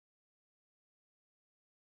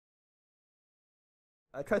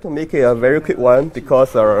I try to make it a very quick one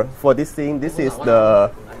because for this thing, this is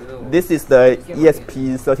the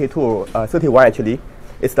ESP31 actually.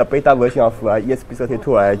 It's the beta version of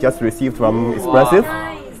ESP32 I just received from Expressive.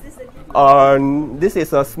 This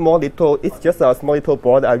is a small little. It's just a small little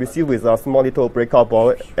board I received with a small little breakout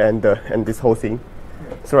board and this whole thing.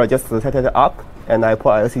 So I just set it up and I put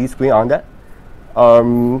a LCD screen on that.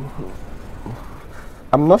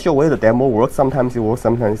 I'm not sure whether the demo works. Sometimes it works,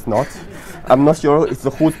 sometimes it's not. I'm not sure it's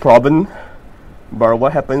whose problem, but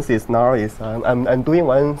what happens is now is I'm doing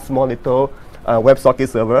one small little WebSocket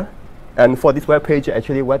server, and for this web page,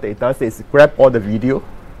 actually what it does is grab all the video,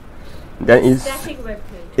 then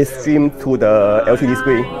it's streamed to the LCD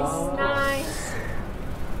screen. Nice.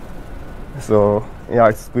 So yeah,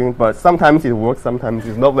 it's screen, but sometimes it works, sometimes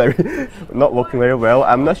it's not not working very well.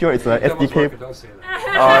 I'm not sure it's an SDK. It's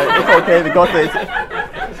okay because it's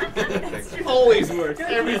always works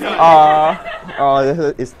every time.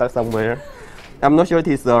 It's stuck somewhere. I'm not sure it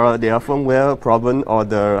is their firmware problem or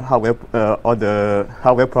the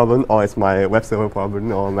hardware problem, or it's my web server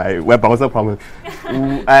problem or my web browser problem.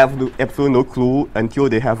 I have absolutely no clue until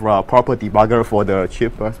they have a proper debugger for the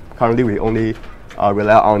chip. Currently, we only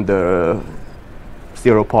rely on the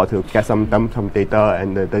serial port to get some data,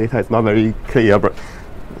 and the data is not very clear. But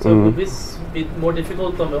so would this be more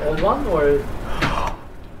difficult on the old one, or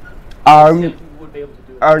would be able to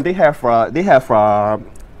do it? They have RTOS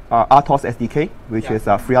SDK, which is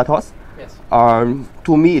free RTOS. Yes.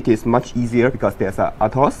 To me, it is much easier because there's a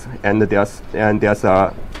RTOS and there's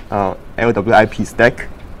a LWIP stack.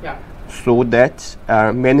 Yeah. So that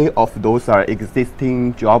many of those are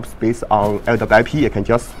existing jobs based on LWIP. You can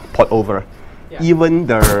just port over. Yeah. Even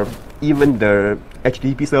the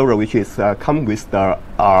HTTP server, which is come with the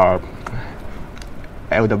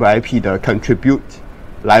LWIP, the contribute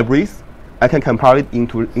libraries, I can compile it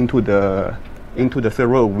into the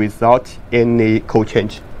server without any code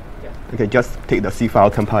change. Yeah. I can just take the C file,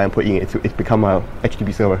 compile, and put in it. It become a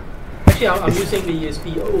HTTP server. Actually, I'm using the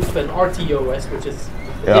ESP Open RTOS, which is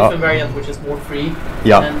a different variant, which is more free.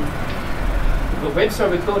 Yeah. And the web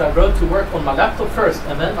server code I wrote to work on my laptop first,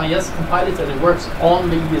 and then I just compile it and it works on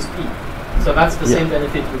the ESP. So that's the same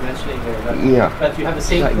benefit you're mentioning there. That you have the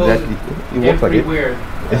same code everywhere,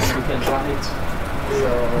 and you can run it. So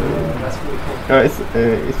that's really cool.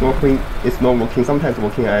 It's working. It's not working. Sometimes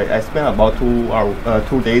working. I spent about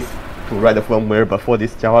 2 days to write the firmware, but for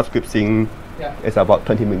this JavaScript thing, it's about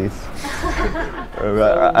 20 minutes.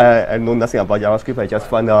 I know nothing about JavaScript. I just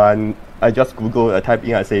found I just Google, type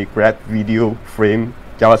in, I say grab video frame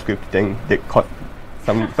JavaScript. Then they caught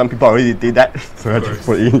some people already did that, so I just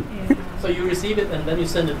put in. So you receive it and then you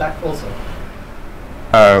send it back also.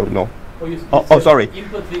 No. Sorry.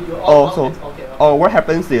 Input video. What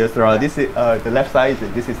happens is this is the left side.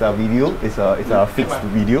 This is a video. It's a fixed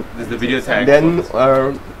video. This is the video tag. Then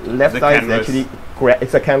left side is actually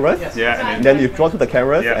it's a canvas. Yes. Yeah. And then you draw to the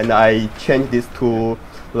canvas, and I change this to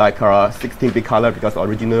like 16-bit color because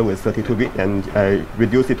original was 32-bit, and I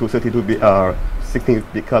reduce it to 32-bit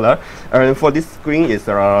 16-bit color. And for this screen is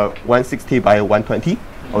 160 by 120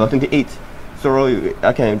 or 128. So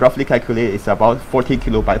I can roughly calculate it's about 40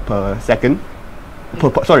 kilobytes per second,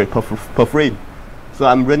 per frame. So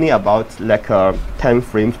I'm running about like 10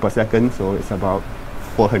 frames per second. So it's about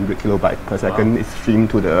 400 kilobytes per second. It's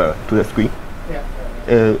streamed to the screen. Yeah.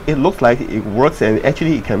 It looks like it works, and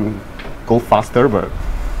actually it can go faster, but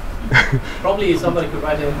probably somebody could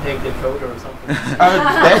write an MPEG decoder or something.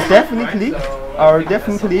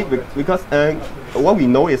 Definitely, because what we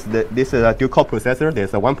know is that this is a dual-core processor.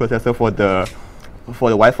 There's one processor for the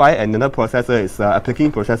Wi-Fi, and another processor is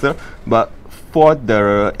application processor. But for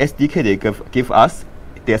the SDK they give us,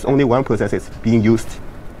 there's only one processor is being used,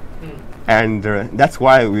 and that's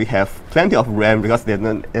why we have plenty of RAM, because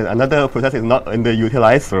another processor is not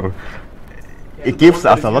underutilized. So it gives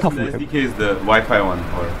us a lot of RAM. The SDK is the Wi-Fi one,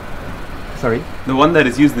 or? Sorry? The one that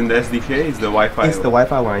is used in the SDK is the Wi-Fi. It's the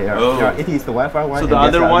Wi-Fi one, yeah. Oh. Yeah, it is the Wi-Fi one. So the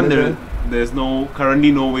other one, there's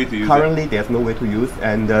currently no way to use it? Currently, there's no way to use,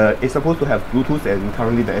 and it's supposed to have Bluetooth, and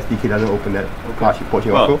currently the SDK doesn't open that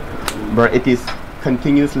portion also. But it is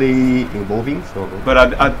continuously evolving. So. But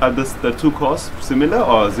are the two cores similar,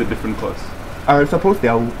 or is it different cores? I suppose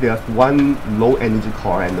there's one low energy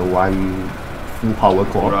core and one full power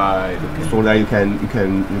core. Right. So that you can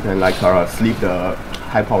like sleep the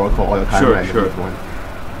high power core all the time. Sure. This one.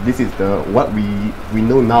 This is what we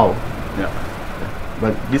know now. Yeah.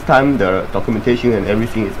 But this time the documentation and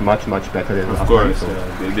everything is much better than last time. Of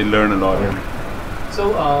course. They learn a lot. Yeah.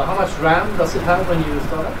 So how much RAM does it have when you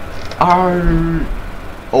start it?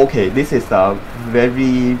 Okay, this is a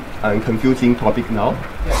very confusing topic now.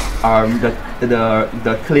 Yeah.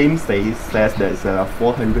 The claim says there's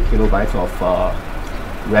 400 kilobytes of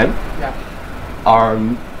RAM. Yeah.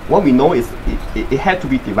 What we know is it had to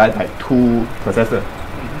be divided by 2 processors,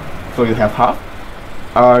 so you have half.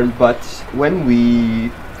 But when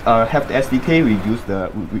we have the SDK, we use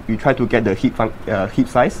we try to get the heap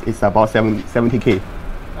size. It's about 70K.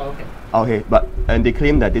 Oh, okay. Okay, and they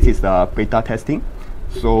claim that this is beta testing,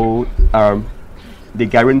 so they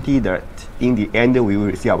guarantee that in the end we will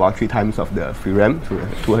receive about 3 times of the free RAM, so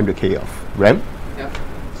 200K of RAM. Yeah.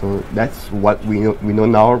 So that's what we know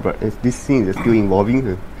now, but this thing is still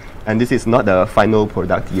evolving, and this is not the final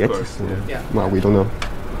product yet. So well, we don't know.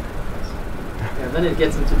 Yeah, then it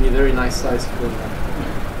gets into be a very nice size for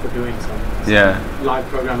doing some live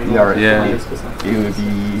programming. It will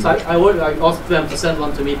be. So I asked them to send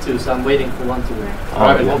one to me too, so I'm waiting for one to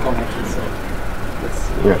arrive in Hong Kong actually. So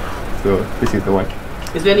so this is the one.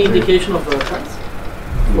 Is there any indication of the price?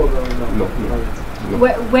 No.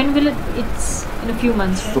 When will it? It's in a few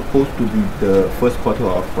months. Right? Supposed to be the first quarter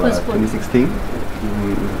of 2016.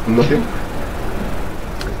 Nothing.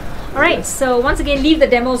 All right. So once again, leave the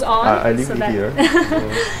demos on. I leave it here.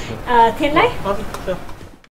 Thiên Lai?